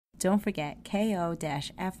Don't forget,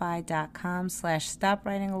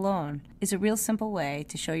 ko-fi.com/stopwritingalone is a real simple way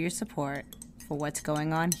to show your support for what's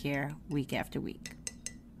going on here week after week.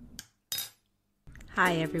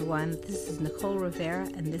 Hi everyone, this is Nicole Rivera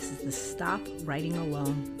and this is the Stop Writing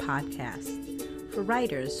Alone podcast for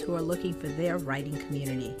writers who are looking for their writing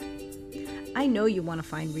community. I know you want to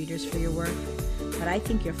find readers for your work, but I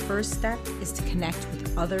think your first step is to connect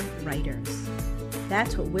with other writers.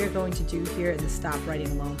 That's what we're going to do here in the Stop Writing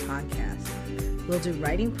Alone podcast. We'll do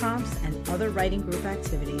writing prompts and other writing group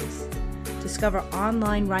activities, discover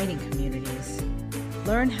online writing communities,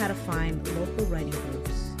 learn how to find local writing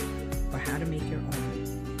groups, or how to make your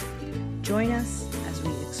own. Join us as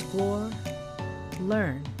we explore,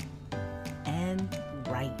 learn, and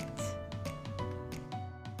write.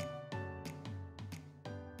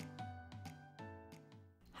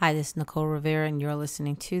 Hi, this is Nicole Rivera, and you're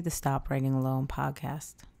listening to the Stop Writing Alone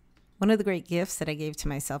podcast. One of the great gifts that I gave to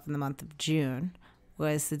myself in the month of June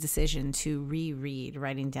was the decision to reread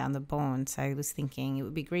Writing Down the Bones. I was thinking it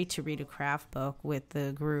would be great to read a craft book with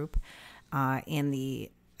the group in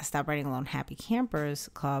the Stop Writing Alone Happy Campers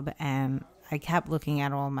Club, and I kept looking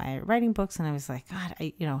at all my writing books, and I was like, God,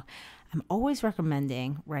 I'm always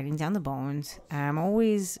recommending Writing Down the Bones, and I'm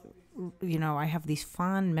always, I have these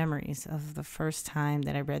fond memories of the first time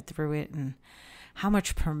that I read through it and how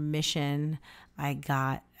much permission I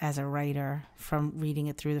got as a writer from reading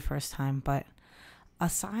it through the first time. But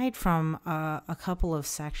aside from a couple of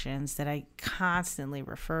sections that I constantly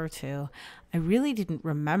refer to, I really didn't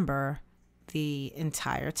remember the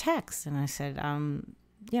entire text. And I said,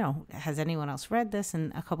 has anyone else read this?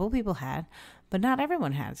 And a couple of people had, but not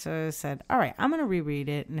everyone had. So I said, all right, I'm going to reread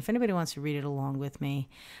it. And if anybody wants to read it along with me,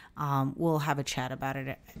 we'll have a chat about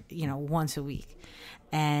it, once a week.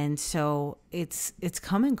 And so it's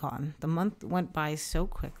come and gone. The month went by so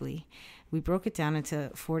quickly. We broke it down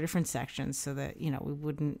into 4 different sections so that, we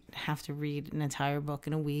wouldn't have to read an entire book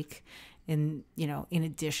in a week in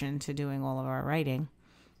addition to doing all of our writing.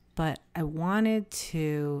 But I wanted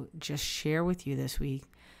to just share with you this week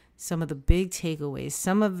some of the big takeaways.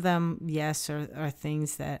 Some of them, yes, are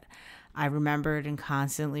things that I remembered and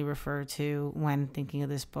constantly refer to when thinking of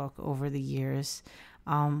this book over the years.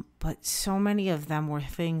 But so many of them were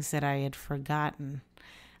things that I had forgotten.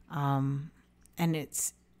 And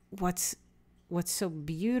it's what's so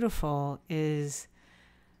beautiful is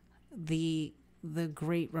the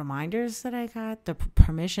great reminders that I got, the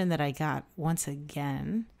permission that I got once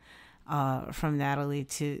again from Natalie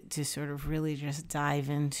to sort of really just dive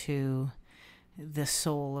into the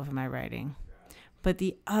soul of my writing. But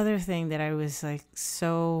the other thing that I was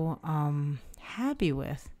so happy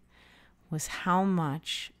with was how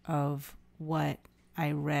much of what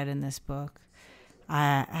I read in this book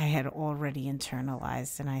I had already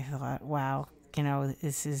internalized. And I thought, wow,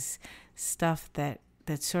 this is stuff that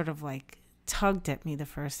sort of tugged at me the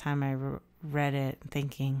first time I read it,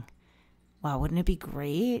 thinking, wow, wouldn't it be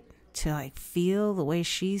great to feel the way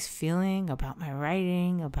she's feeling about my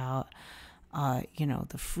writing, about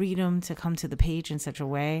the freedom to come to the page in such a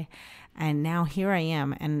way. And now here I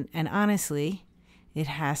am. And honestly, it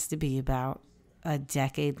has to be about a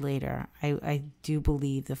decade later. I do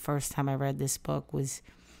believe the first time I read this book was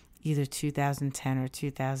either 2010 or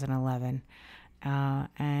 2011.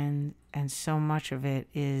 And so much of it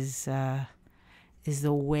is the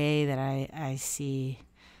way that I see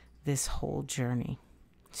this whole journey.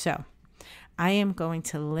 So I am going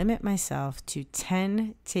to limit myself to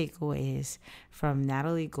 10 takeaways from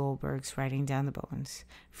Natalie Goldberg's Writing Down the Bones,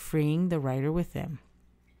 Freeing the Writer Within.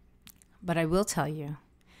 But I will tell you,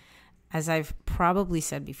 as I've probably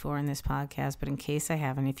said before in this podcast, but in case I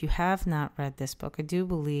haven't, if you have not read this book, I do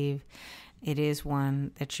believe it is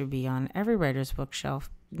one that should be on every writer's bookshelf,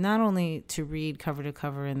 not only to read cover to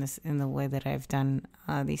cover in the way that I've done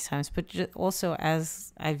these times, but also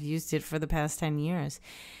as I've used it for the past 10 years.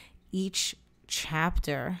 Each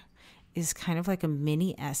chapter is kind of like a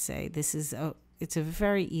mini essay. It's a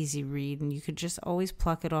very easy read, and you could just always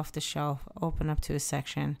pluck it off the shelf, open up to a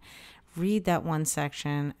section, read that one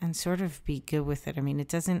section, and sort of be good with it. I mean, it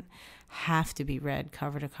doesn't have to be read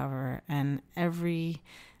cover to cover, and every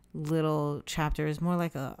little chapter is more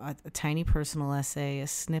like a tiny personal essay, a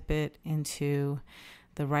snippet into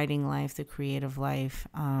the writing life, the creative life.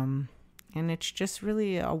 And it's just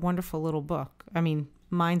really a wonderful little book. I mean,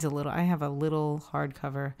 I have a little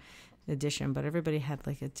hardcover edition, but everybody had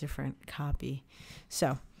a different copy.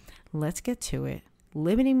 So let's get to it.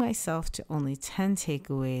 Limiting myself to only 10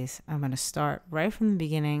 takeaways. I'm going to start right from the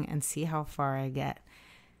beginning and see how far I get.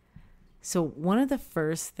 So one of the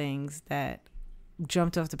first things that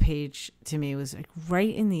jumped off the page to me was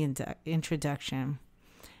right in the introduction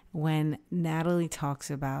when Natalie talks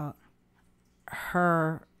about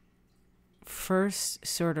her first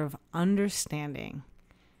sort of understanding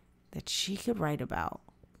that she could write about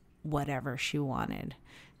whatever she wanted.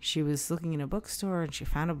 She was looking in a bookstore and she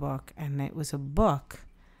found a book, and it was a book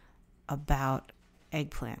about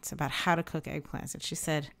eggplants, about how to cook eggplants. And she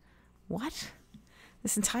said, "What?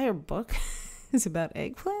 This entire book is about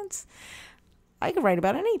eggplants? I could write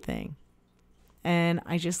about anything." And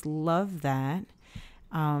I just love that.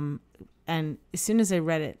 And as soon as I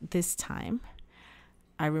read it this time,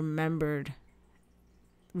 I remembered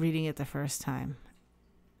reading it the first time.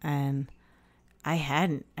 And I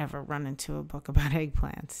hadn't ever run into a book about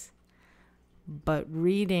eggplants. But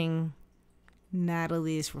reading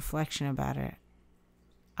Natalie's reflection about it,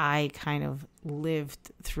 I kind of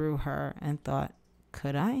lived through her and thought,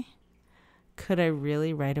 could I? Could I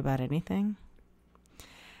really write about anything?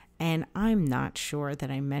 And I'm not sure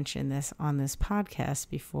that I mentioned this on this podcast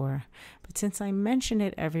before, but since I mention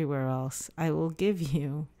it everywhere else, I will give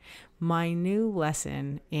you my new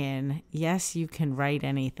lesson in yes, you can write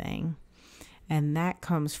anything. And that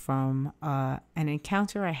comes from an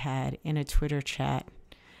encounter I had in a Twitter chat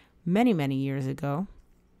many, many years ago.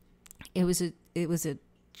 It was a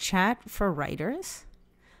chat for writers.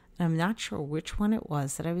 I'm not sure which one it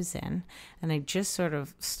was that I was in. And I just sort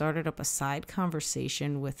of started up a side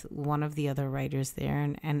conversation with one of the other writers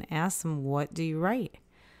there and asked them, what do you write?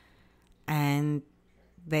 And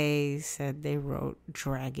they said they wrote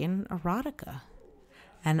dragon erotica.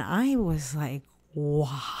 And I was like,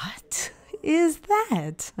 what is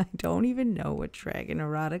that? I don't even know what dragon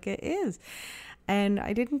erotica is. And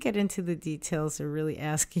I didn't get into the details of really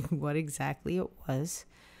asking what exactly it was.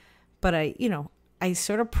 But I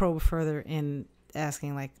sort of probe further in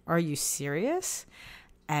asking, like, are you serious?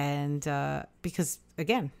 And because,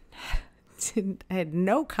 again, I had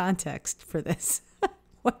no context for this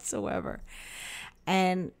whatsoever.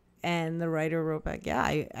 And the writer wrote back, yeah,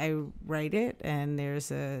 I write it, and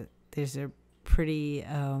there's a pretty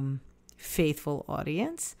faithful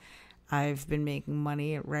audience. I've been making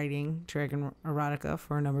money at writing dragon erotica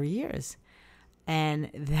for a number of years.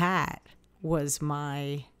 And that was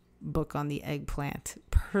my book on the eggplant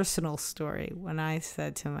personal story, when I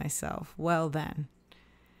said to myself, well then,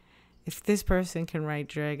 if this person can write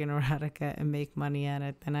dragon erotica and make money at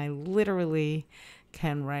it, then I literally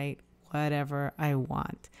can write whatever I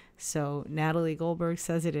want. So Natalie Goldberg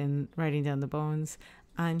says it in Writing Down the Bones.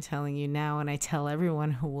 I'm telling you now, and I tell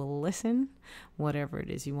everyone who will listen, whatever it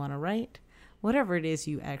is you want to write, whatever it is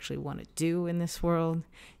you actually want to do in this world,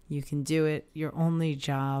 you can do it. Your only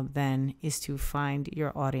job then is to find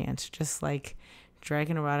your audience, just like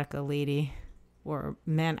dragon erotica lady or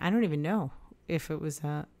man. I don't even know if it was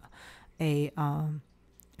a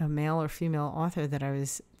male or female author that I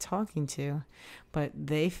was talking to, but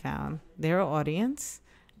they found their audience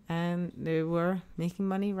and they were making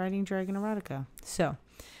money writing dragon erotica. So,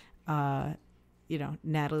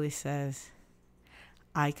 Natalie says,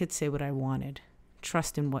 I could say what I wanted.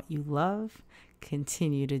 Trust in what you love.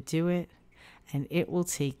 Continue to do it, and it will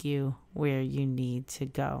take you where you need to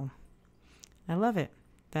go. I love it.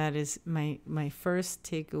 That is my first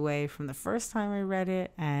takeaway from the first time I read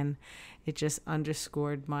it, and it just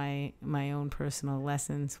underscored my own personal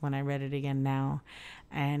lessons when I read it again now.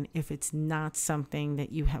 And if it's not something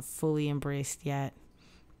that you have fully embraced yet,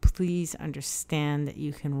 please understand that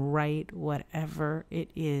you can write whatever it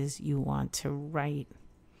is you want to write.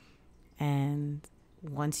 And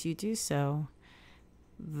once you do so,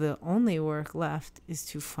 the only work left is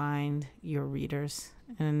to find your readers.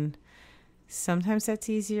 And sometimes that's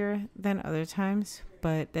easier than other times,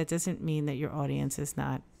 but that doesn't mean that your audience is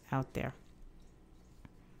not out there.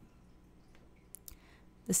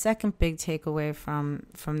 The second big takeaway from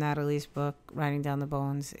Natalie's book, Writing Down the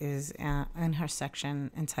Bones, is in her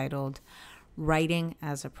section entitled Writing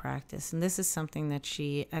as a Practice. And this is something that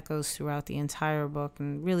she echoes throughout the entire book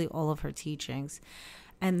and really all of her teachings.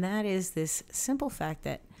 And that is this simple fact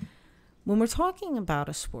that when we're talking about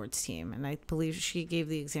a sports team, and I believe she gave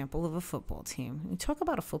the example of a football team, we talk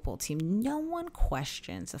about a football team, no one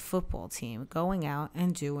questions a football team going out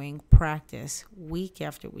and doing practice week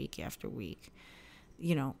after week after week,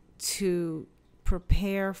 to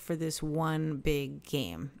prepare for this one big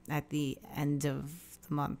game at the end of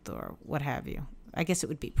the month or what have you. I guess it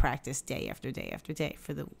would be practice day after day after day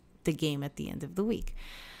for the game at the end of the week.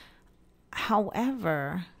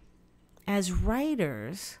 However, as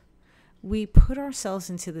writers, we put ourselves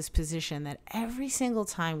into this position that every single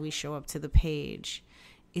time we show up to the page,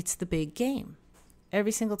 it's the big game.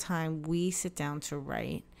 Every single time we sit down to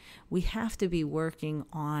write, we have to be working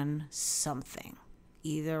on something.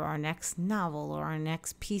 either our next novel or our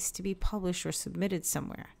next piece to be published or submitted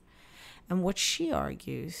somewhere. And what she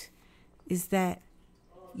argues is that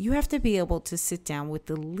you have to be able to sit down with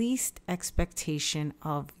the least expectation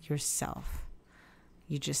of yourself.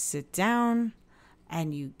 You just sit down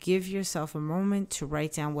and you give yourself a moment to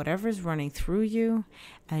write down whatever's running through you,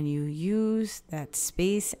 and you use that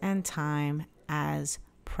space and time as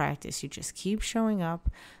practice. You just keep showing up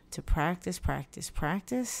to practice,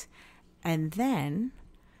 and then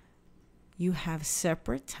you have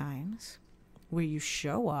separate times where you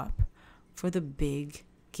show up for the big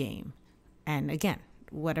game. And again,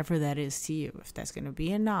 whatever that is to you, if that's going to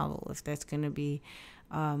be a novel, if that's going to be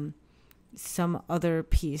some other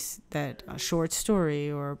piece, that a short story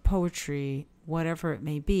or poetry, whatever it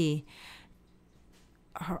may be,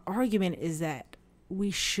 her argument is that we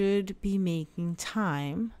should be making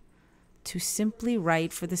time to simply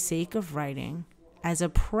write for the sake of writing as a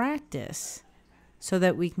practice so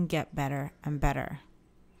that we can get better and better.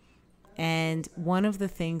 And one of the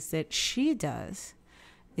things that she does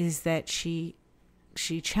is that she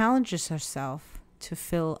challenges herself to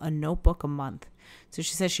fill a notebook a month. So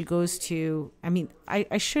she says she goes to,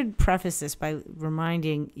 I should preface this by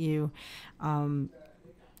reminding you,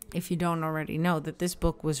 if you don't already know, that this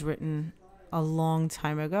book was written a long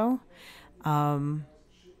time ago.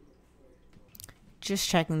 Just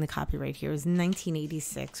checking the copyright here. It was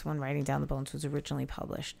 1986 when Writing Down the Bones was originally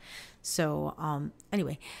published. So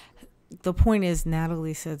anyway, the point is,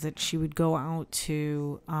 Natalie says that she would go out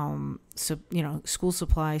to, school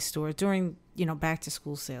supply stores during, back to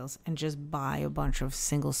school sales and just buy a bunch of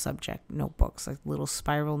single subject notebooks, like little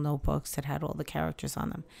spiral notebooks that had all the characters on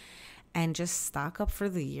them, and just stock up for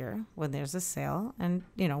the year when there's a sale. And,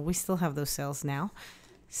 we still have those sales now.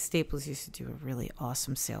 Staples used to do a really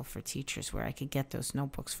awesome sale for teachers where I could get those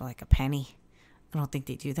notebooks for like a penny. I don't think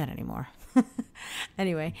they do that anymore.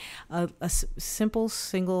 Anyway, a simple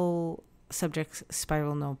single subject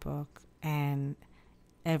spiral notebook, and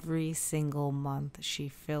every single month she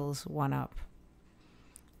fills one up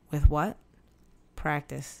with what?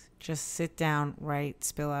 Practice. Just sit down, write,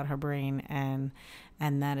 spill out her brain, and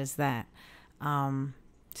that is that.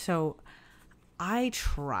 So I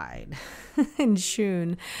tried in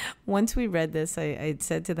June. Once we read this, I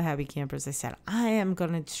said to the Happy Campers, I said, I am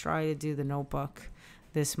going to try to do the notebook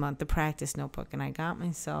this month, the practice notebook. And I got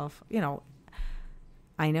myself,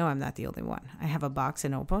 I know I'm not the only one. I have a box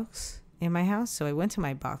of notebooks in my house. So I went to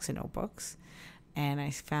my box of notebooks and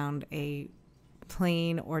I found a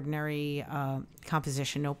plain, ordinary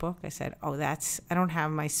composition notebook. I said, I don't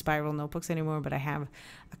have my spiral notebooks anymore, but I have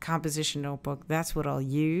a composition notebook. That's what I'll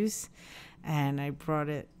use. And I brought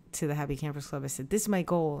it to the Happy Campers Club. I said, this is my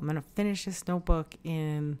goal. I'm going to finish this notebook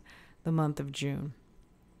in the month of June.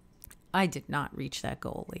 I did not reach that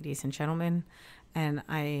goal, ladies and gentlemen. And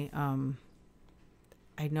I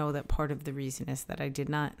know that part of the reason is that I did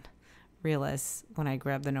not realize when I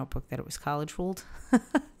grabbed the notebook that it was college ruled.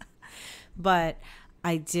 But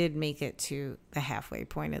I did make it to the halfway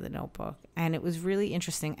point of the notebook. And it was really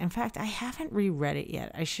interesting. In fact, I haven't reread it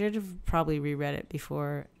yet. I should have probably reread it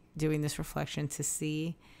before doing this reflection to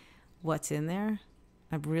see what's in there.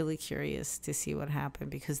 I'm really curious to see what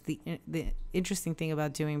happened, because the interesting thing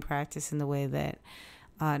about doing practice in the way that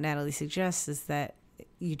Natalie suggests is that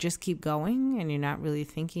you just keep going and you're not really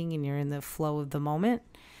thinking and you're in the flow of the moment.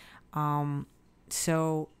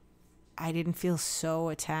 So I didn't feel so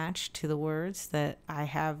attached to the words that I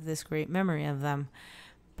have this great memory of them.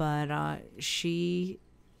 But she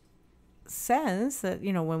says that,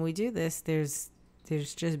 when we do this, there's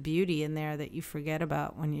just beauty in there that you forget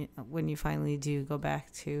about when you finally do go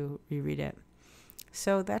back to reread it.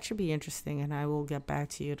 So that should be interesting, and I will get back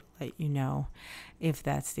to you to let you know if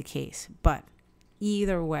that's the case. But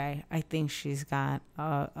either way, I think she's got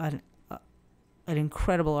an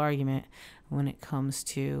incredible argument when it comes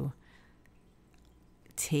to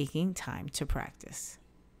taking time to practice,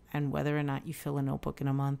 and whether or not you fill a notebook in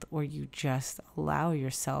a month or you just allow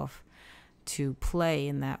yourself to play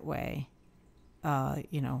in that way,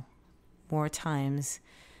 more times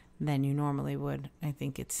than you normally would. I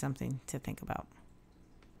think it's something to think about.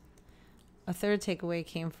 A third takeaway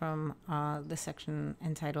came from the section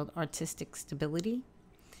entitled Artistic Stability.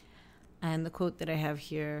 And the quote that I have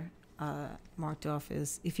here marked off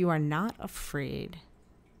is, if you are not afraid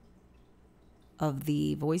of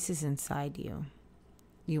the voices inside you,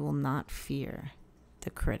 you will not fear the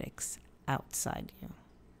critics outside you.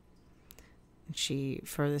 She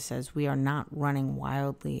further says, we are not running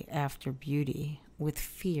wildly after beauty with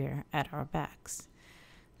fear at our backs.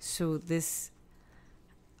 So this,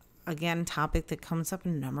 again, topic that comes up a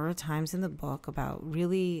number of times in the book about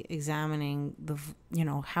really examining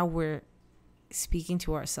how we're speaking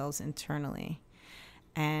to ourselves internally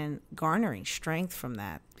and garnering strength from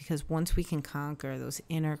that. Because once we can conquer those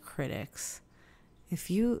inner critics, if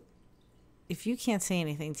you can't say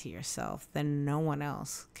anything to yourself, then no one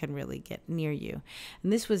else can really get near you.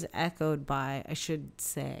 And this was echoed by, I should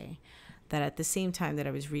say, that at the same time that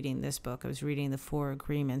I was reading this book, I was reading The 4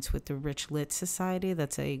 Agreements with the Rich Lit Society.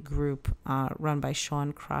 That's a group run by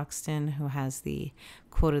Sean Croxton, who has the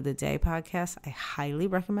Quote of the Day podcast. I highly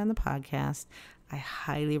recommend the podcast. I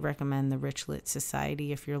highly recommend the Rich Lit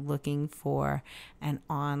Society if you're looking for an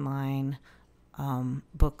online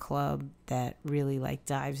book club that really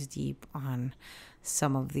dives deep on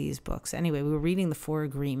some of these books. Anyway, we were reading The 4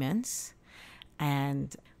 Agreements,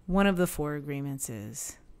 and one of the 4 agreements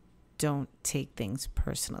is don't take things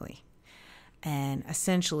personally. And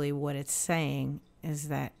essentially what it's saying is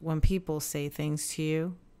that when people say things to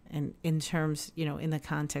you, and in terms, in the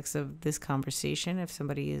context of this conversation, if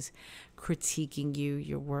somebody is critiquing you,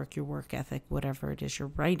 your work ethic, whatever it is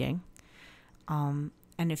you're writing, and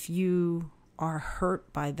if you are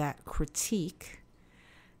hurt by that critique,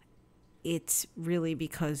 it's really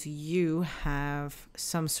because you have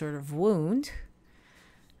some sort of wound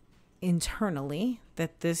internally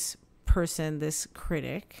that this person, this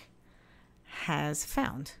critic, has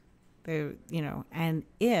found. And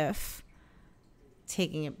if,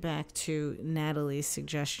 taking it back to Natalie's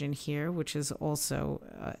suggestion here, which is also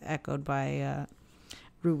echoed by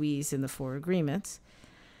Ruiz in The 4 Agreements,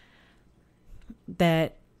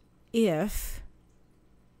 that if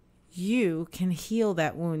you can heal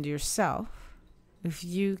that wound yourself, if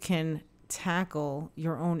you can tackle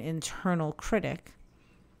your own internal critic,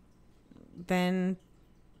 then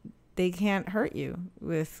they can't hurt you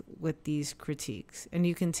with these critiques, and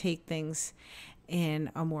you can take things in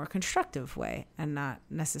a more constructive way and not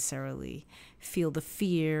necessarily feel the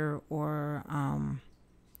fear or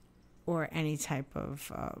any type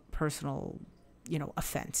of personal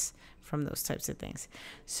offense from those types of things.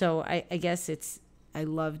 So I guess I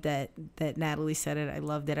love that Natalie said it. I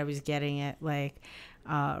love that I was getting it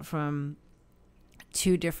from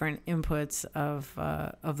 2 different inputs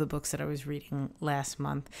of the books that I was reading last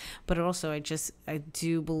month. But also I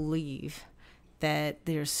do believe that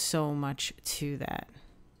there's so much to that.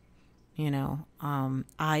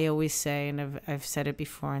 I always say, and I've said it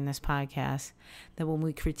before in this podcast, that when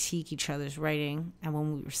we critique each other's writing and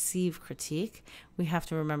when we receive critique, we have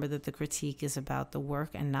to remember that the critique is about the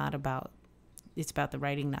work and it's about the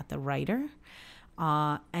writing, not the writer.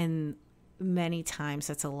 And many times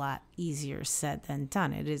that's a lot easier said than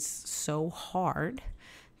done. It is so hard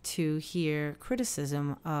to hear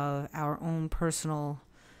criticism of our own personal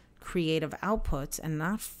creative outputs and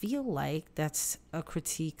not feel like that's a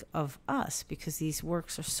critique of us, because these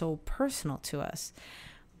works are so personal to us.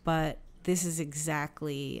 But this is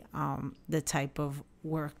exactly the type of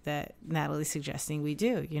work that Natalie's suggesting we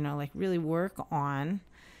do, really work on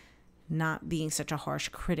not being such a harsh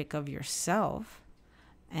critic of yourself,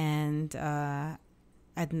 and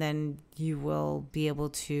then you will be able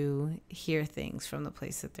to hear things from the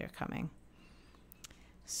place that they're coming.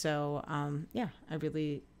 So I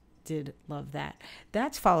really did love that.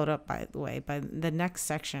 That's followed up, by the way, by the next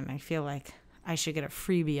section. I feel like I should get a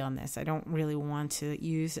freebie on this. I don't really want to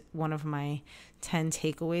use one of my 10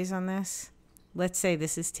 takeaways on this. Let's say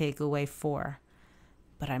this is takeaway 4,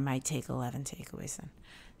 but I might take 11 takeaways then.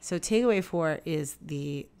 So takeaway 4 is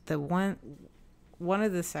the one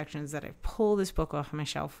of the sections that I pull this book off my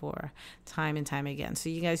shelf for time and time again. So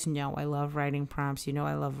you guys know I love writing prompts.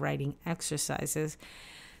 I love writing exercises.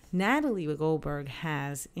 Natalie Goldberg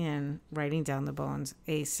has in Writing Down the Bones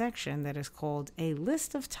a section that is called A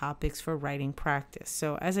List of Topics for Writing Practice.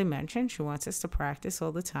 So as I mentioned, she wants us to practice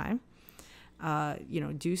all the time.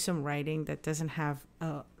 Do some writing that doesn't have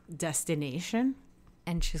a destination.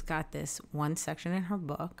 And she's got this one section in her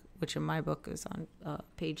book, which in my book is on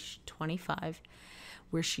page 25,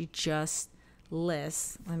 where she just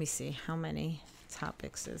lists, let me see, how many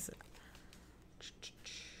topics is it?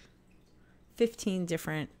 15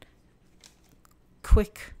 different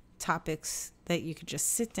quick topics that you could just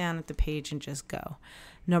sit down at the page and just go.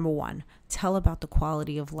 Number 1, tell about the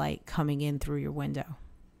quality of light coming in through your window.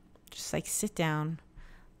 Just sit down,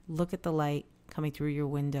 look at the light coming through your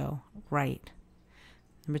window, write.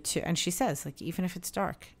 Number 2, and she says, even if it's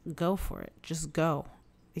dark, go for it. Just go.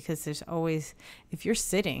 Because there's always, if you're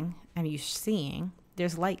sitting and you're seeing,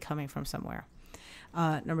 there's light coming from somewhere.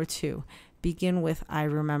 Number 2, begin with I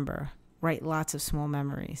remember. Write lots of small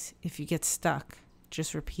memories. If you get stuck,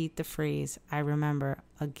 just repeat the phrase I remember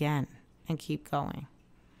again and keep going.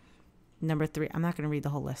 Number 3, I'm not going to read the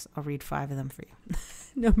whole list. I'll read 5 of them for you.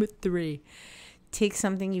 Number 3, take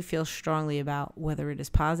something you feel strongly about, whether it is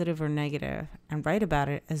positive or negative, and write about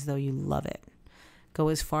it as though you love it. Go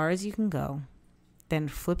as far as you can go, then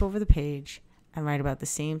flip over the page and write about the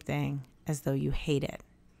same thing as though you hate it.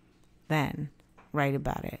 Then write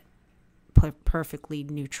about it perfectly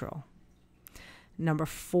neutral. Number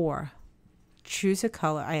 4, choose a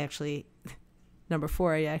color. Number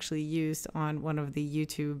 4, I actually used on one of the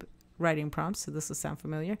YouTube writing prompts, so this will sound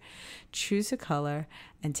familiar. Choose a color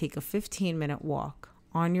and take a 15-minute walk.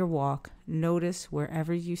 On your walk, notice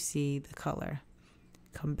wherever you see the color.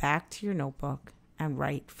 Come back to your notebook and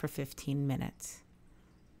write for 15 minutes.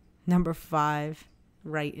 Number 5,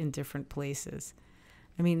 write in different places.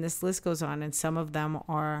 I mean, this list goes on, and some of them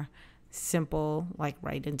are simple, like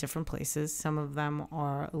write in different places. Some of them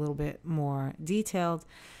are a little bit more detailed,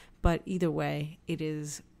 but either way, it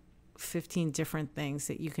is 15 different things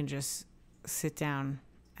that you can just sit down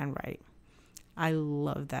and write. I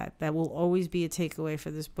love that. That will always be a takeaway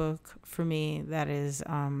for this book for me. That is,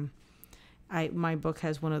 my book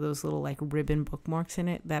has one of those little like ribbon bookmarks in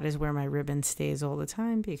it. That is where my ribbon stays all the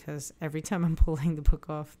time, because every time I'm pulling the book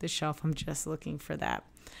off the shelf, I'm just looking for that.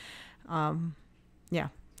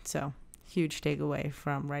 So huge takeaway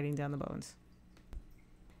from writing down the bones.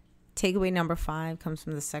 Takeaway number 5 comes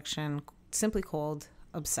from the section simply called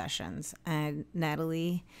Obsessions. And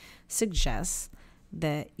Natalie suggests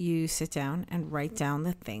that you sit down and write down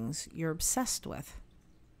the things you're obsessed with.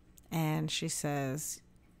 And she says,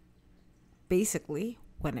 basically,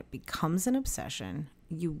 when it becomes an obsession,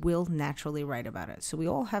 you will naturally write about it. So we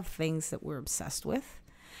all have things that we're obsessed with,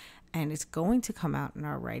 and it's going to come out in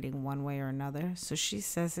our writing one way or another. So she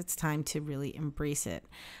says it's time to really embrace it,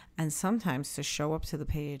 and sometimes to show up to the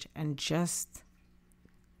page and just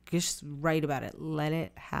write about it. Let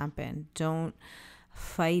it happen. Don't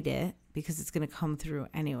fight it, because it's going to come through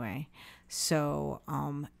anyway. So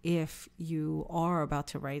if you are about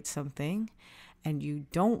to write something and you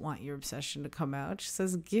don't want your obsession to come out, she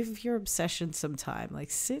says, give your obsession some time. Like,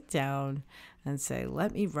 sit down and say,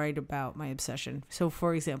 let me write about my obsession. So,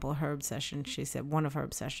 for example, her obsession, she said one of her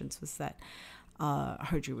obsessions was that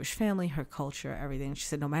her Jewish family, her culture, everything. She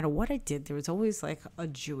said, no matter what I did, there was always like a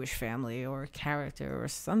Jewish family or a character or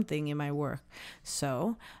something in my work.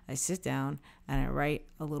 So I sit down and I write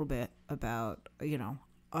a little bit about,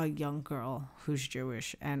 a young girl who's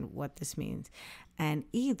Jewish and what this means. And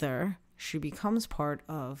either she becomes part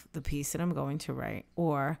of the piece that I'm going to write,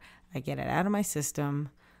 or I get it out of my system,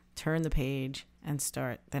 turn the page, and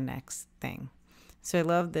start the next thing. So I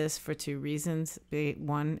love this for 2 reasons.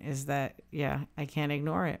 One is that, I can't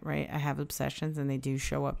ignore it, right? I have obsessions and they do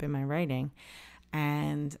show up in my writing.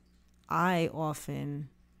 And I often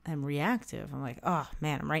am reactive. I'm like, oh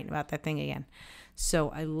man, I'm writing about that thing again.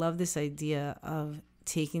 So I love this idea of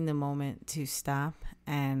taking the moment to stop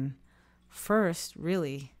and first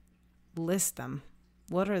really list them.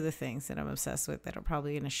 What are the things that I'm obsessed with that are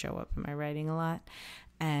probably going to show up in my writing a lot?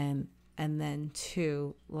 And then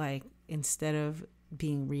 2, like, instead of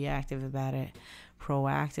being reactive about it,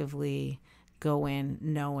 proactively go in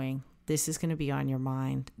knowing this is going to be on your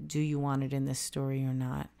mind. Do you want it in this story or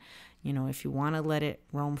not? If you want to let it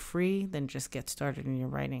roam free, then just get started in your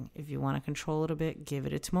writing. If you want to control it a bit, give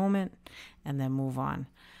it its moment and then move on.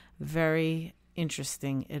 Very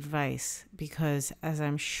interesting advice, because as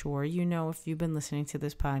I'm sure you know, if you've been listening to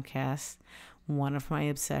this podcast, one of my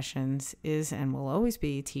obsessions is and will always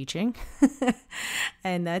be teaching.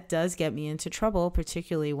 And that does get me into trouble,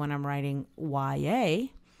 particularly when I'm writing YA,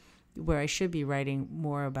 where I should be writing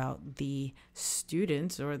more about the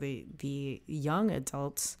students or the young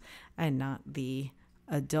adults and not the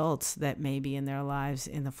adults that may be in their lives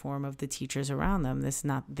in the form of the teachers around them. This is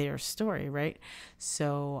not their story, right?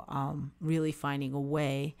 So really finding a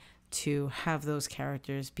way to have those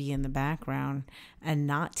characters be in the background and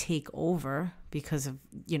not take over because of,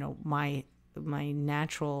 my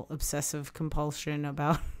natural obsessive compulsion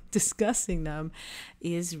about discussing them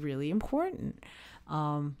is really important.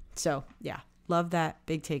 Love that.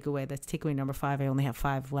 Big takeaway. That's takeaway number 5. I only have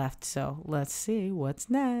 5 left, so let's see what's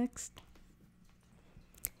next.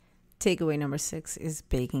 Takeaway number 6 is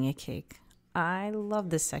baking a cake. I love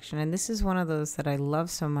this section, and this is one of those that I love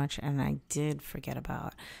so much and I did forget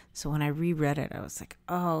about. So when I reread it, I was like,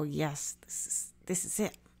 oh yes, this is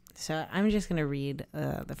it. So I'm just going to read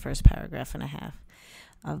the first paragraph and a half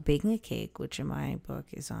of Baking a Cake, which in my book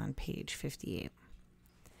is on page 58.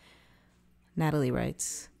 Natalie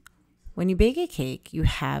writes, when you bake a cake, you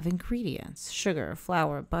have ingredients: sugar,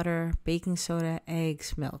 flour, butter, baking soda,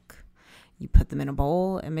 eggs, milk. You put them in a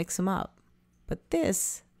bowl and mix them up. But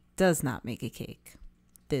this does not make a cake.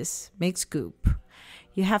 this makes goop.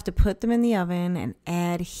 You have to put them in the oven and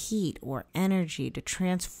add heat or energy to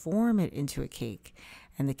transform it into a cake.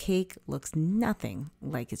 And the cake looks nothing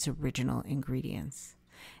like its original ingredients.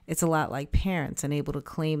 It's a lot like parents unable to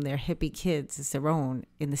claim their hippie kids as their own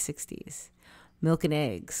in the 60s. Milk and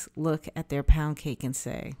eggs look at their pound cake and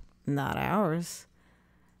say, not ours.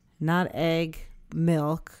 Not egg,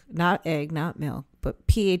 milk, not egg, not milk, but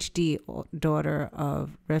PhD daughter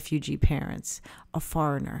of refugee parents, a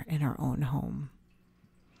foreigner in her own home.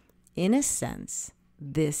 In a sense,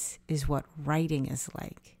 this is what writing is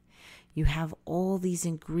like. You have all these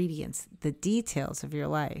ingredients, the details of your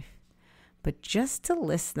life, but just to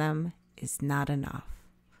list them is not enough.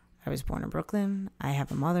 I was born in Brooklyn. I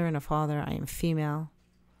have a mother and a father. I am female.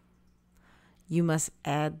 You must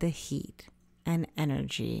add the heat and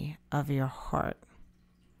energy of your heart.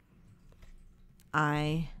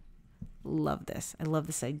 I love this. I love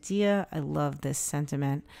this idea. I love this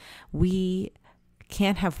sentiment. We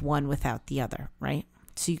can't have one without the other, right?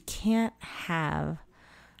 So you can't have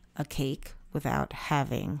a cake without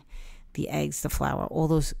having the eggs, the flour, all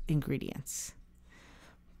those ingredients.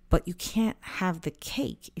 But you can't have the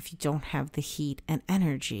cake if you don't have the heat and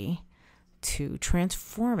energy to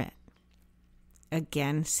transform it.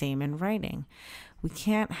 Again, same in writing. We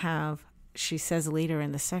can't have, she says later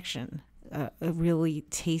in the section, a really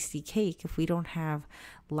tasty cake if we don't have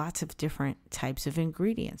lots of different types of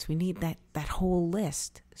ingredients. We need that whole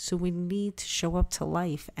list. So we need to show up to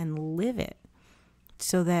life and live it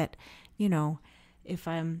so that, if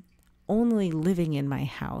I'm only living in my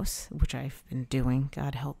house, which I've been doing,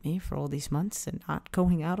 God help me, for all these months and not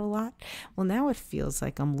going out a lot. Well, now it feels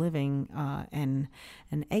like I'm living an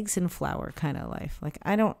eggs and flour kind of life. Like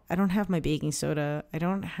I don't have my baking soda. I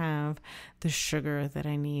don't have the sugar that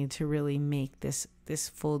I need to really make this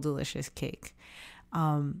full delicious cake.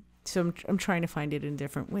 So I'm trying to find it in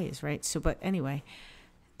different ways, right? So, but anyway,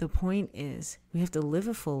 the point is we have to live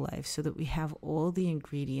a full life so that we have all the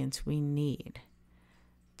ingredients we need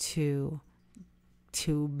to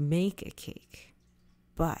make a cake.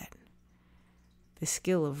 But the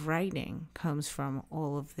skill of writing comes from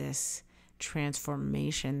all of this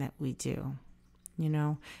transformation that we do.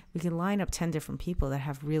 We can line up 10 different people that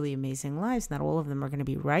have really amazing lives. Not all of them are going to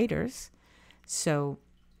be writers. So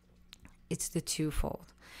it's the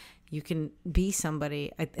twofold. You can be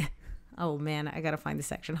somebody. Oh man, I got to find the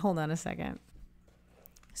section. Hold on a second.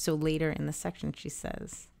 So later in the section, she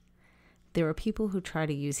says, there are people who try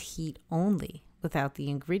to use heat only without the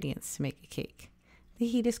ingredients to make a cake. The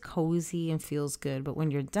heat is cozy and feels good, but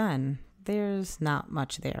when you're done, there's not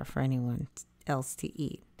much there for anyone else to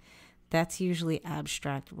eat. That's usually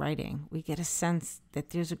abstract writing. We get a sense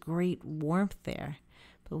that there's a great warmth there,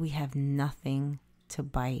 but we have nothing to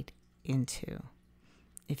bite into.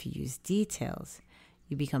 If you use details,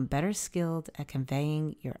 you become better skilled at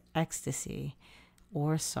conveying your ecstasy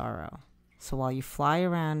or sorrow. So while you fly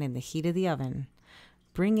around in the heat of the oven,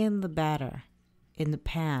 bring in the batter in the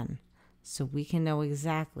pan so we can know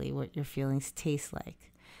exactly what your feelings taste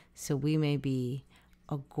like, so we may be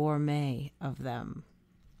a gourmet of them.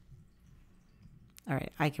 All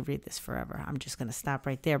right, I could read this forever. I'm just going to stop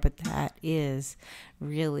right there. But that is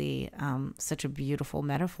really such a beautiful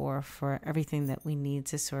metaphor for everything that we need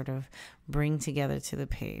to sort of bring together to the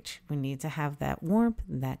page. We need to have that warmth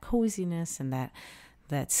and that coziness and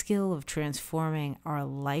that skill of transforming our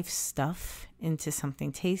life stuff into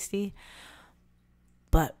something tasty.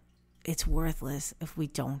 But it's worthless if we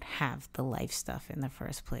don't have the life stuff in the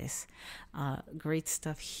first place. Great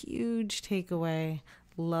stuff. Huge takeaway.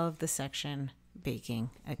 Love the section.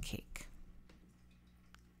 Baking a cake.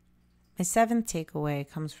 My seventh takeaway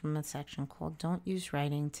comes from a section called Don't Use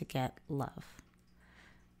Writing to Get Love.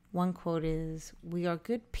 One quote is, we are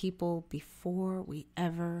good people before we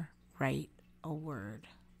ever write a word.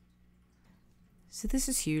 So this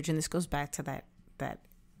is huge, and this goes back to that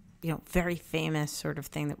very famous sort of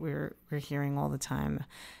thing that we're hearing all the time.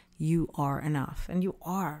 You are enough. And you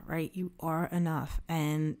are, right? You are enough.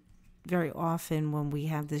 And very often when we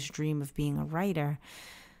have this dream of being a writer,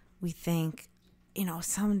 we think,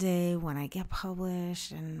 someday when I get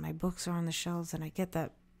published and my books are on the shelves and I get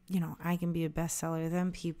that, I can be a bestseller,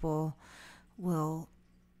 then people will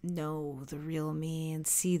know the real me and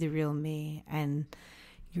see the real me. And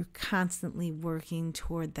you're constantly working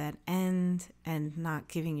toward that end and not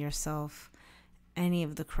giving yourself any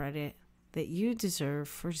of the credit that you deserve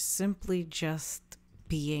for simply just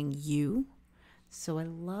being you. So I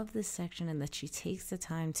love this section and that she takes the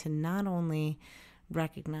time to not only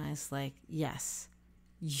recognize, yes,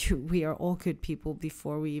 we are all good people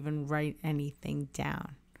before we even write anything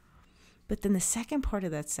down. But then the second part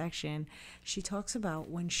of that section, she talks about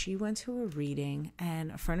when she went to a reading and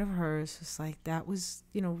a friend of hers was like, that was,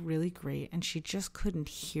 really great. And she just couldn't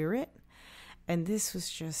hear it. And this was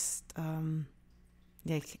just,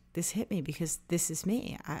 this hit me because this is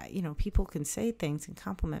me. People can say things and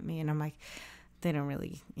compliment me. And I'm like, they don't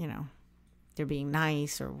really, they're being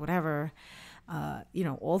nice or whatever.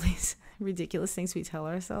 All these ridiculous things we tell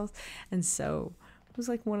ourselves. And so it was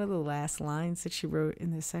like one of the last lines that she wrote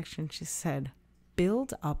in this section. She said,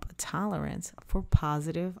 build up a tolerance for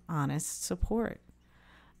positive, honest support.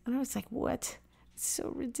 And I was like, what? It's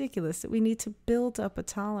so ridiculous that we need to build up a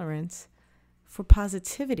tolerance for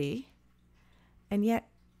positivity. And yet,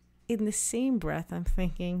 in the same breath, I'm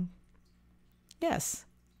thinking, yes,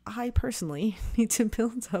 I personally need to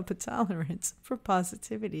build up a tolerance for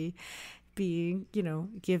positivity being,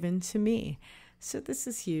 given to me. So this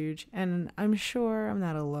is huge, and I'm sure I'm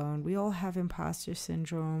not alone. We all have imposter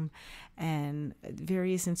syndrome and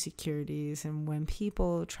various insecurities, and when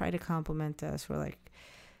people try to compliment us, we're like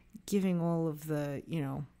giving all of the,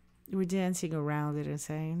 we're dancing around it and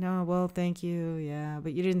saying, no, well, thank you, yeah,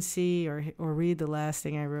 but you didn't see or read the last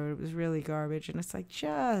thing I wrote. It was really garbage. And it's like,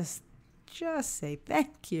 just say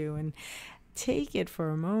thank you and take it for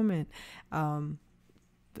a moment.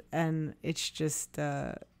 And it's just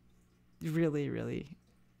really, really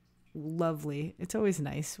lovely. It's always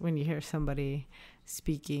nice when you hear somebody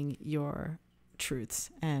speaking your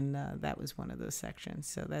truths, and that was one of those sections.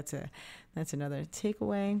 So that's another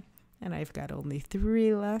takeaway, and I've got only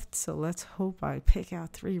 3 left, so let's hope I pick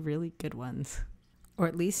out 3 really good ones, or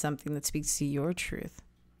at least something that speaks to your truth.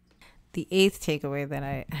 The 8th takeaway that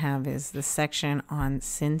I have is the section on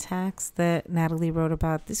syntax that Natalie wrote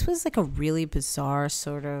about. This was like a really bizarre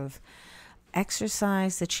sort of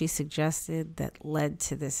exercise that she suggested that led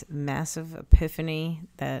to this massive epiphany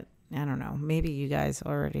that, I don't know, maybe you guys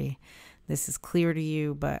already, this is clear to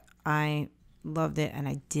you, but I loved it and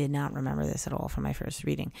I did not remember this at all from my first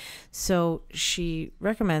reading. So she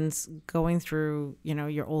recommends going through,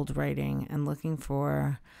 your old writing and looking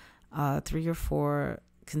for 3 or 4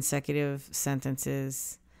 consecutive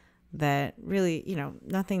sentences that really,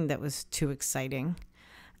 nothing that was too exciting,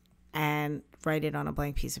 and write it on a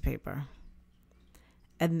blank piece of paper.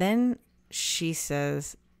 And then she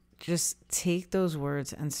says, just take those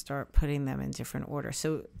words and start putting them in different order.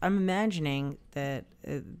 So I'm imagining that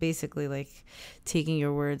basically like taking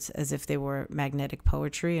your words as if they were magnetic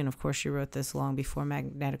poetry. And of course, she wrote this long before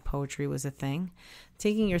magnetic poetry was a thing.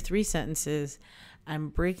 Taking your 3 sentences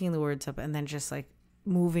and breaking the words up and then just like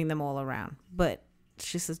moving them all around. But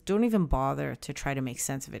she says, don't even bother to try to make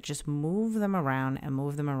sense of it. Just move them around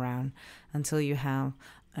until you have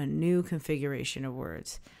a new configuration of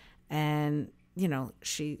words. And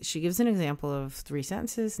she gives an example of 3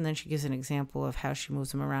 sentences, and then she gives an example of how she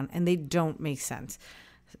moves them around, and they don't make sense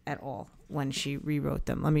at all when she rewrote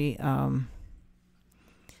them. I'm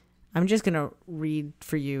just gonna read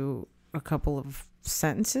for you a couple of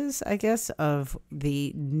sentences, I guess, of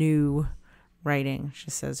the new writing. She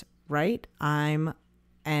says, right, I'm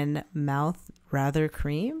and mouth rather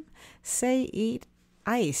cream, say eat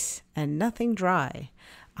ice and nothing dry.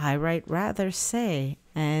 I write rather say,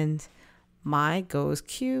 and my goes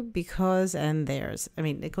cube because and theirs. I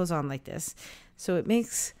mean, it goes on like this. So it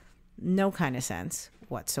makes no kind of sense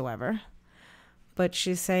whatsoever. But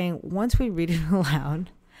she's saying once we read it aloud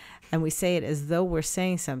and we say it as though we're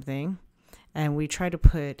saying something and we try to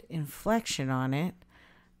put inflection on it,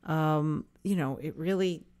 it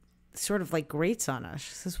really sort of like grates on us.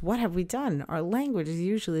 She says, what have we done? Our language is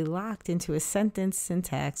usually locked into a sentence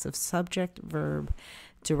syntax of subject, verb,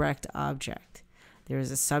 direct object. There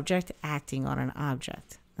is a subject acting on an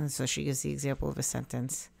object. And so she gives the example of a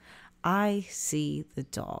sentence. I see the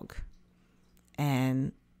dog.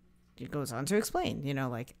 And it goes on to explain,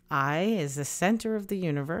 like I is the center of the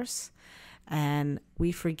universe. And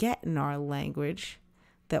we forget in our language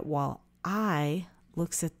that while I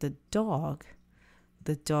looks at the dog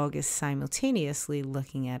is simultaneously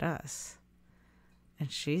looking at us.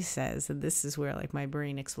 And she says, and this is where like my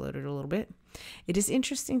brain exploded a little bit. It is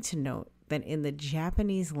interesting to note that in the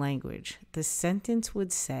Japanese language, the sentence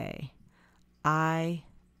would say, I,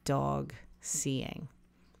 dog, seeing.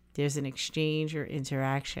 There's an exchange or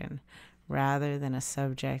interaction rather than a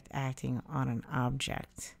subject acting on an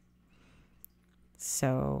object.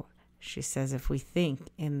 So she says, if we think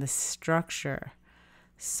in the structure,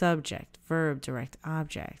 subject, verb, direct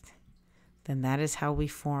object, then that is how we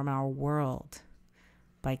form our world.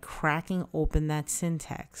 By cracking open that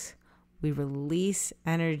syntax, we release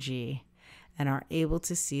energy and are able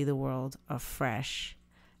to see the world afresh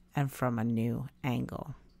and from a new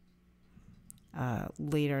angle.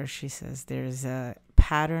 Later, she says, there's a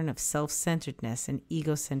pattern of self-centeredness and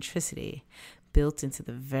egocentricity built into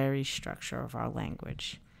the very structure of our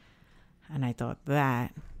language. And I thought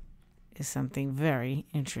that is something very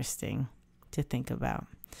interesting to think about.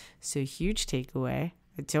 So huge takeaway.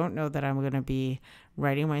 I don't know that I'm going to be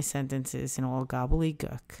writing my sentences in all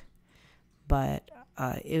gobbledygook, but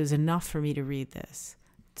it was enough for me to read this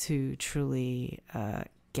to truly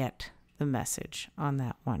get the message on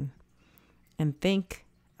that one. And think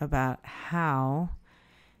about how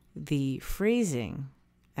the phrasing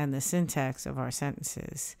and the syntax of our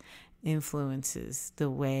sentences influences the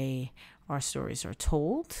way our stories are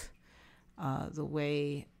told, the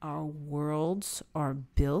way our worlds are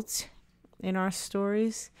built in our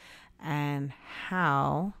stories, and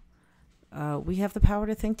how we have the power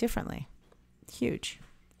to think differently. Huge,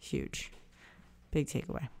 huge, big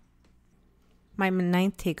takeaway. My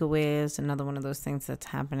ninth takeaway is another one of those things that's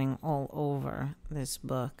happening all over this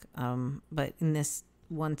book. But in this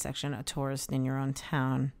one section, A Tourist in Your Own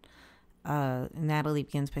Town, Natalie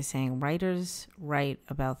begins by saying, writers write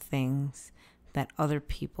about things that other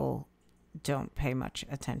people don't pay much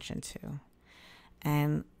attention to.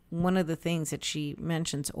 And one of the things that she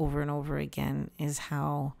mentions over and over again is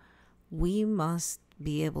how we must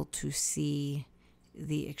be able to see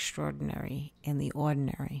the extraordinary in the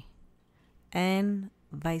ordinary, and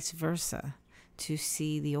vice versa, to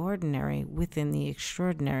see the ordinary within the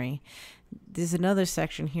extraordinary. There's another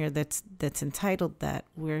section here that's entitled that,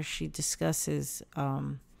 where she discusses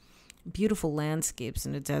beautiful landscapes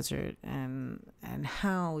in the desert, and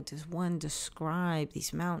how does one describe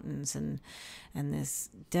these mountains and this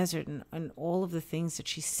desert and all of the things that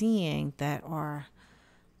she's seeing that are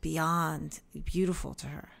beyond beautiful to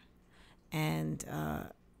her. And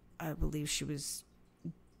I believe she was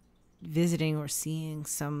visiting or seeing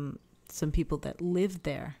some people that lived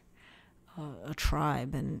there, a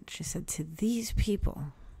tribe, and she said, to these people,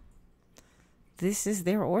 this is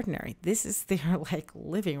their ordinary. This is their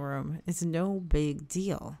living room. It's no big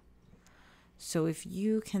deal. So if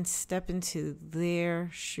you can step into their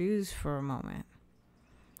shoes for a moment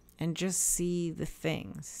and just see the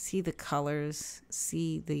things, see the colors,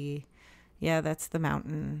 see that's the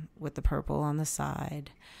mountain with the purple on the side.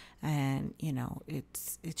 And,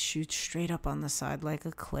 it shoots straight up on the side like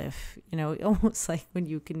a cliff, almost like when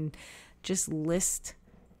you can just list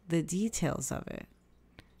the details of it.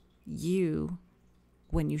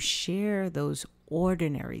 When you share those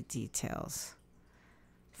ordinary details,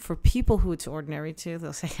 for people who it's ordinary to,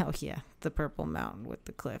 they'll say, oh yeah, the purple mountain with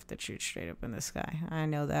the cliff that shoots straight up in the sky. I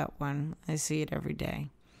know that one. I see it every day.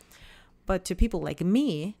 But to people like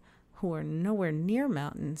me, who are nowhere near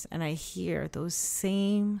mountains, and I hear those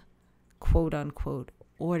same quote unquote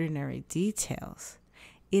ordinary details,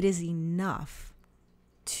 it is enough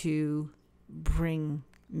to bring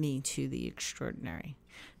me to the extraordinary.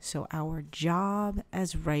 So our job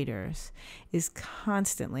as writers is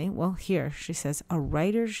constantly, here she says, a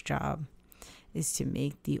writer's job is to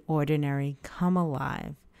make the ordinary come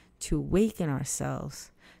alive, to awaken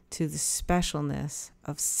ourselves to the specialness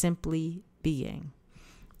of simply being.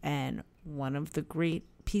 And one of the great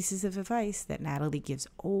pieces of advice that Natalie gives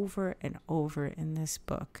over and over in this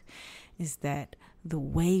book is that the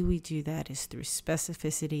way we do that is through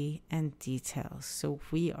specificity and details. So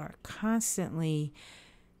we are constantly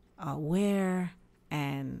aware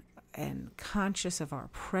and conscious of our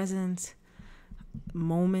present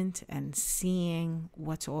moment and seeing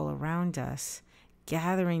what's all around us,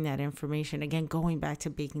 gathering that information, again, going back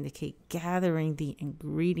to baking the cake, gathering the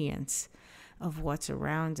ingredients of what's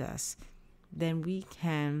around us, then we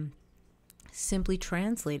can simply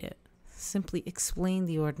translate it, simply explain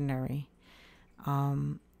the ordinary.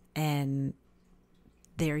 And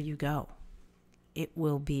there you go. It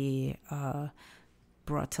will be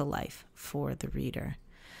brought to life for the reader.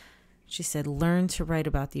 She said, learn to write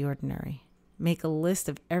about the ordinary. Make a list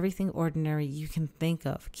of everything ordinary you can think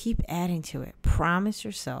of. Keep adding to it. Promise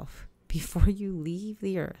yourself before you leave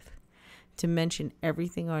the earth to mention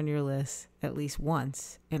everything on your list at least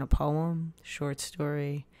once in a poem, short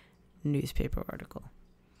story, newspaper article.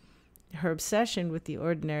 Her obsession with the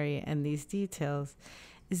ordinary and these details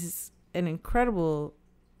is an incredible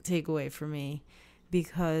takeaway for me,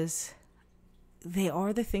 because they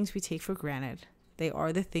are the things we take for granted. They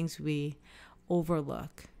are the things we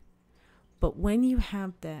overlook. But when you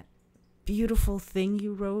have that beautiful thing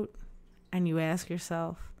you wrote and you ask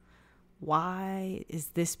yourself, why is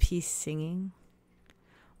this piece singing?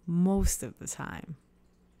 Most of the time,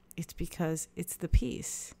 it's because it's the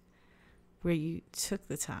piece where you took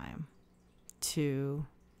the time to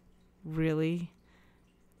really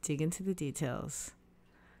dig into the details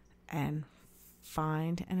and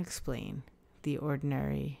find and explain the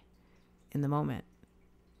ordinary in the moment.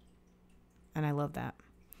 And I love that.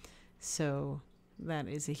 So that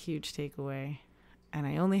is a huge takeaway. And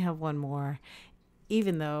I only have one more,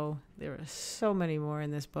 even though there are so many more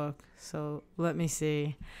in this book. So let me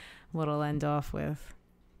see what I'll end off with.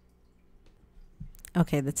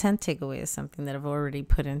 Okay, the 10th takeaway is something that I've already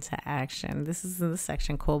put into action. This is in the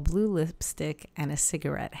section called Blue Lipstick and a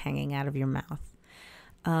Cigarette Hanging Out of Your Mouth.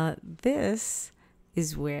 This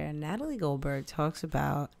is where Natalie Goldberg talks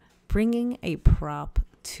about bringing a prop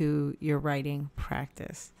to your writing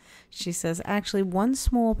practice. She says, actually, one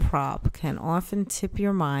small prop can often tip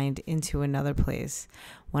your mind into another place.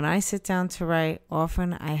 When I sit down to write,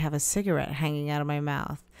 often I have a cigarette hanging out of my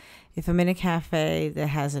mouth. If I'm in a cafe that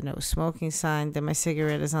has a no smoking sign, then my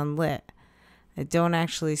cigarette is unlit. I don't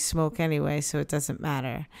actually smoke anyway, so it doesn't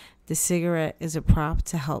matter. The cigarette is a prop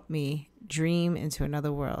to help me dream into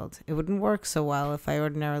another world. It wouldn't work so well if I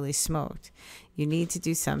ordinarily smoked. You need to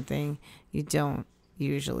do something you don't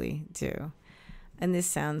usually do. And this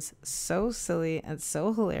sounds so silly and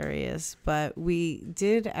so hilarious, but we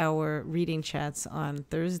did our reading chats on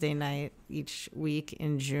Thursday night each week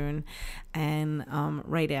in June. And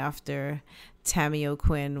right after, Tammy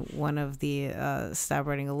O'Quinn, one of the Stop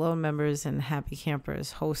Writing Alone members and Happy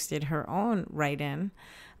Campers, hosted her own write-in,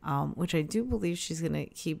 which I do believe she's going to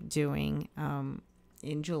keep doing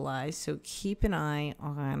in July. So keep an eye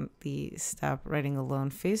on the Stop Writing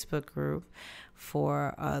Alone Facebook group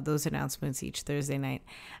for those announcements each Thursday night.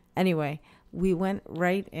 Anyway, we went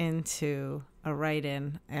right into a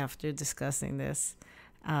write-in after discussing this.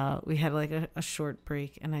 We had like a short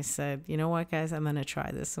break, and I said, you know what, guys, I'm going to try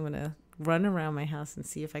this. I'm going to run around my house and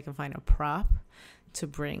see if I can find a prop to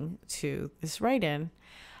bring to this write-in.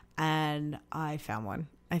 And I found one.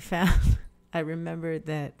 I remembered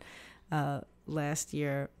that last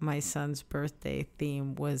year my son's birthday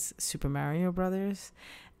theme was Super Mario Brothers,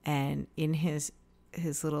 and in his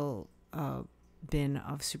little bin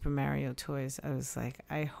of Super Mario toys, I was like,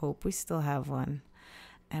 I hope we still have one.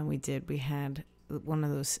 And we did. We had one of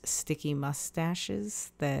those sticky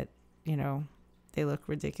mustaches that, you know, they look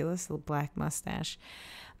ridiculous, a black mustache.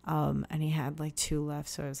 And he had like 2 left,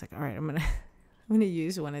 so I was like, all right, I'm gonna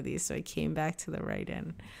use one of these. So I came back to the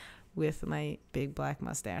write-in with my big black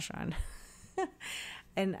mustache on.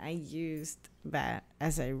 And I used that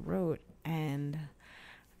as I wrote, and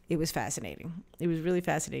it was fascinating. It was really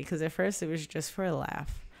fascinating because at first it was just for a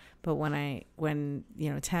laugh. But when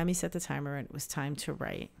Tammy set the timer and it was time to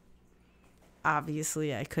write,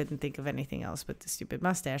 obviously I couldn't think of anything else but the stupid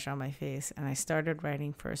mustache on my face. And I started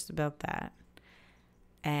writing first about that.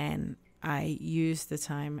 And I used the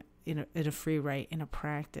time in a free write in a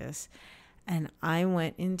practice. And I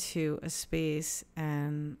went into a space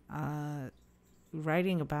and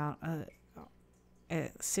writing about a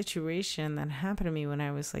situation that happened to me when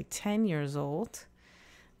I was like 10 years old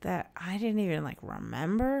that I didn't even like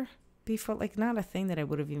remember before, like not a thing that I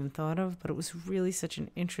would have even thought of, but it was really such an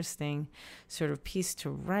interesting sort of piece to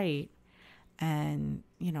write. And,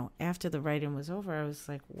 after the writing was over, I was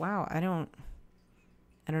like, wow, I don't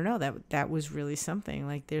know, that was really something.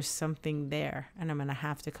 Like there's something there, and I'm going to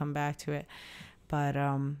have to come back to it. But,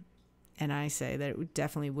 and I say that it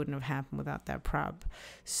definitely wouldn't have happened without that prop.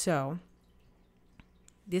 So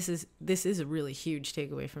this is a really huge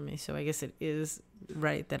takeaway for me. So I guess it is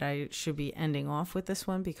right that I should be ending off with this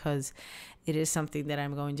one, because it is something that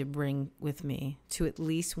I'm going to bring with me to at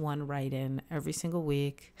least one write-in every single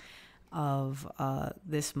week of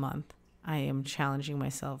this month. I am challenging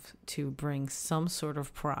myself to bring some sort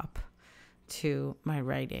of prop to my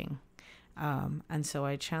writing. And so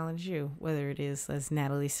I challenge you, whether it is, as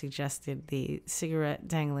Natalie suggested, the cigarette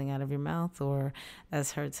dangling out of your mouth, or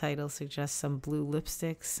as her title suggests, some blue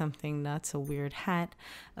lipstick, something nuts, a weird hat,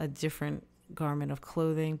 a different garment of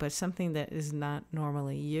clothing, but something that is not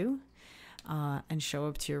normally you, and show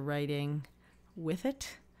up to your writing with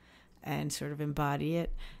it and sort of embody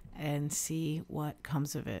it and see what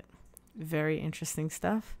comes of it. Very interesting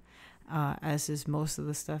stuff, as is most of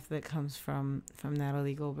the stuff that comes from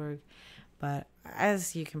Natalie Goldberg. But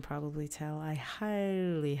as you can probably tell, I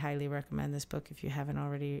highly, highly recommend this book if you haven't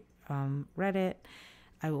already read it.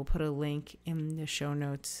 I will put a link in the show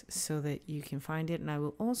notes so that you can find it. And I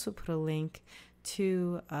will also put a link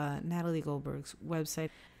to Natalie Goldberg's website.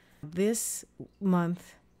 This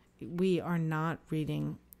month, we are not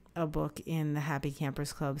reading a book in the Happy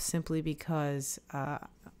Campers Club simply because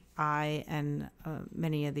I and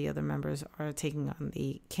many of the other members are taking on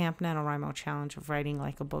the Camp NaNoWriMo challenge of writing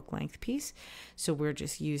like a book-length piece. So we're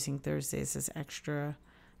just using Thursdays as extra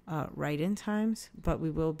write-in times. But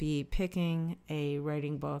we will be picking a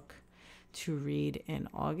writing book to read in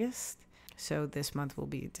August. So this month we'll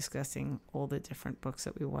be discussing all the different books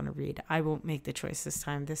that we want to read. I won't make the choice this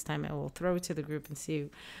time. This time I will throw it to the group and see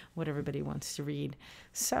what everybody wants to read.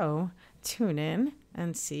 So tune in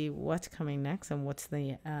and see what's coming next and what's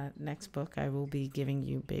the next book I will be giving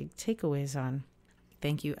you big takeaways on.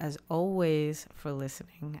 Thank you as always for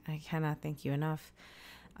listening. I cannot thank you enough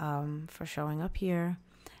for showing up here.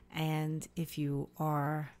 And if you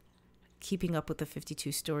are keeping up with the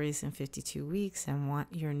 52 stories in 52 weeks and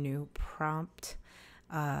want your new prompt,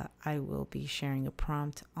 I will be sharing a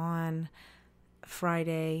prompt on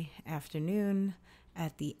Friday afternoon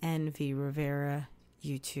at the NV Rivera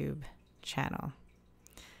YouTube channel.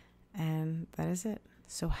 And that is it.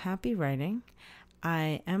 So happy writing.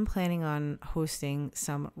 I am planning on hosting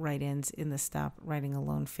some write-ins in the Stop Writing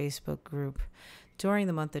Alone Facebook group during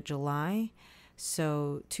the month of July.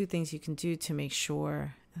 So 2 things you can do to make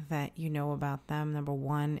sure that you know about them. Number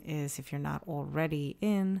 1 is, if you're not already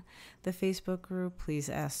in the Facebook group, please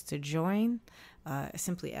ask to join.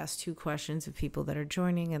 Simply ask 2 questions of people that are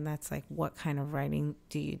joining, and that's like, what kind of writing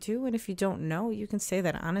do you do? And if you don't know, you can say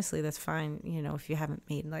that honestly, that's fine, if you haven't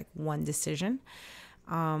made like one decision.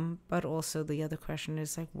 But also the other question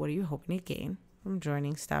is like, what are you hoping to gain from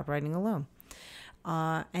joining Stop Writing Alone?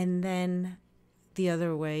 And then the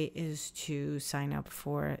other way is to sign up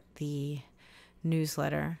for the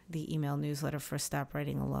newsletter, the email newsletter for Stop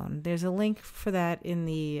Writing Alone. There's a link for that in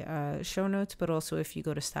the show notes, but also if you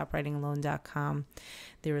go to stopwritingalone.com,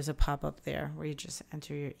 there is a pop-up there where you just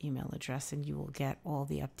enter your email address and you will get all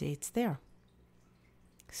the updates there.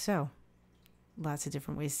 So, lots of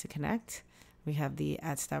different ways to connect. We have the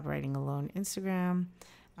 @StopWritingAlone Instagram.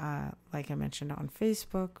 Like I mentioned, on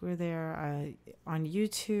Facebook, we're there. On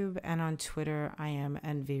YouTube and on Twitter, I am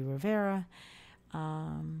NV Rivera.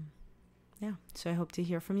 So I hope to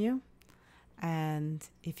hear from you. And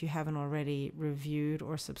if you haven't already reviewed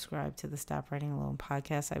or subscribed to the Stop Writing Alone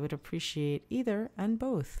podcast, I would appreciate either and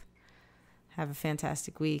both. Have a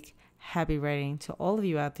fantastic week. Happy writing to all of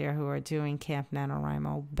you out there who are doing Camp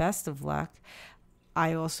NaNoWriMo. Best of luck.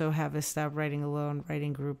 I also have a Stop Writing Alone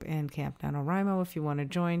writing group in Camp NaNoWriMo. If you want to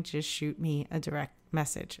join, just shoot me a direct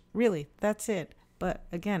message. Really, that's it. But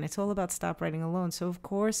again, it's all about Stop Writing Alone. So of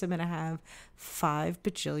course, I'm going to have 5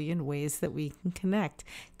 bajillion ways that we can connect.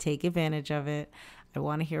 Take advantage of it. I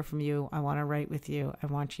want to hear from you. I want to write with you. I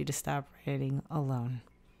want you to stop writing alone.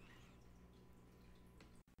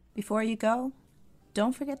 Before you go,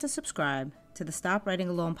 don't forget to subscribe to the Stop Writing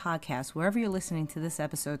Alone podcast wherever you're listening to this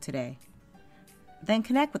episode today. Then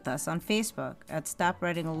connect with us on Facebook at Stop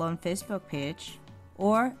Writing Alone Facebook page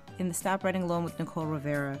or in the Stop Writing Alone with Nicole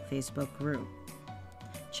Rivera Facebook group.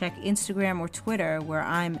 Check Instagram or Twitter where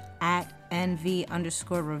I'm at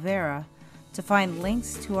 @NV_Rivera to find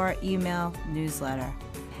links to our email newsletter.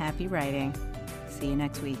 Happy writing. See you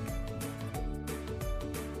next week.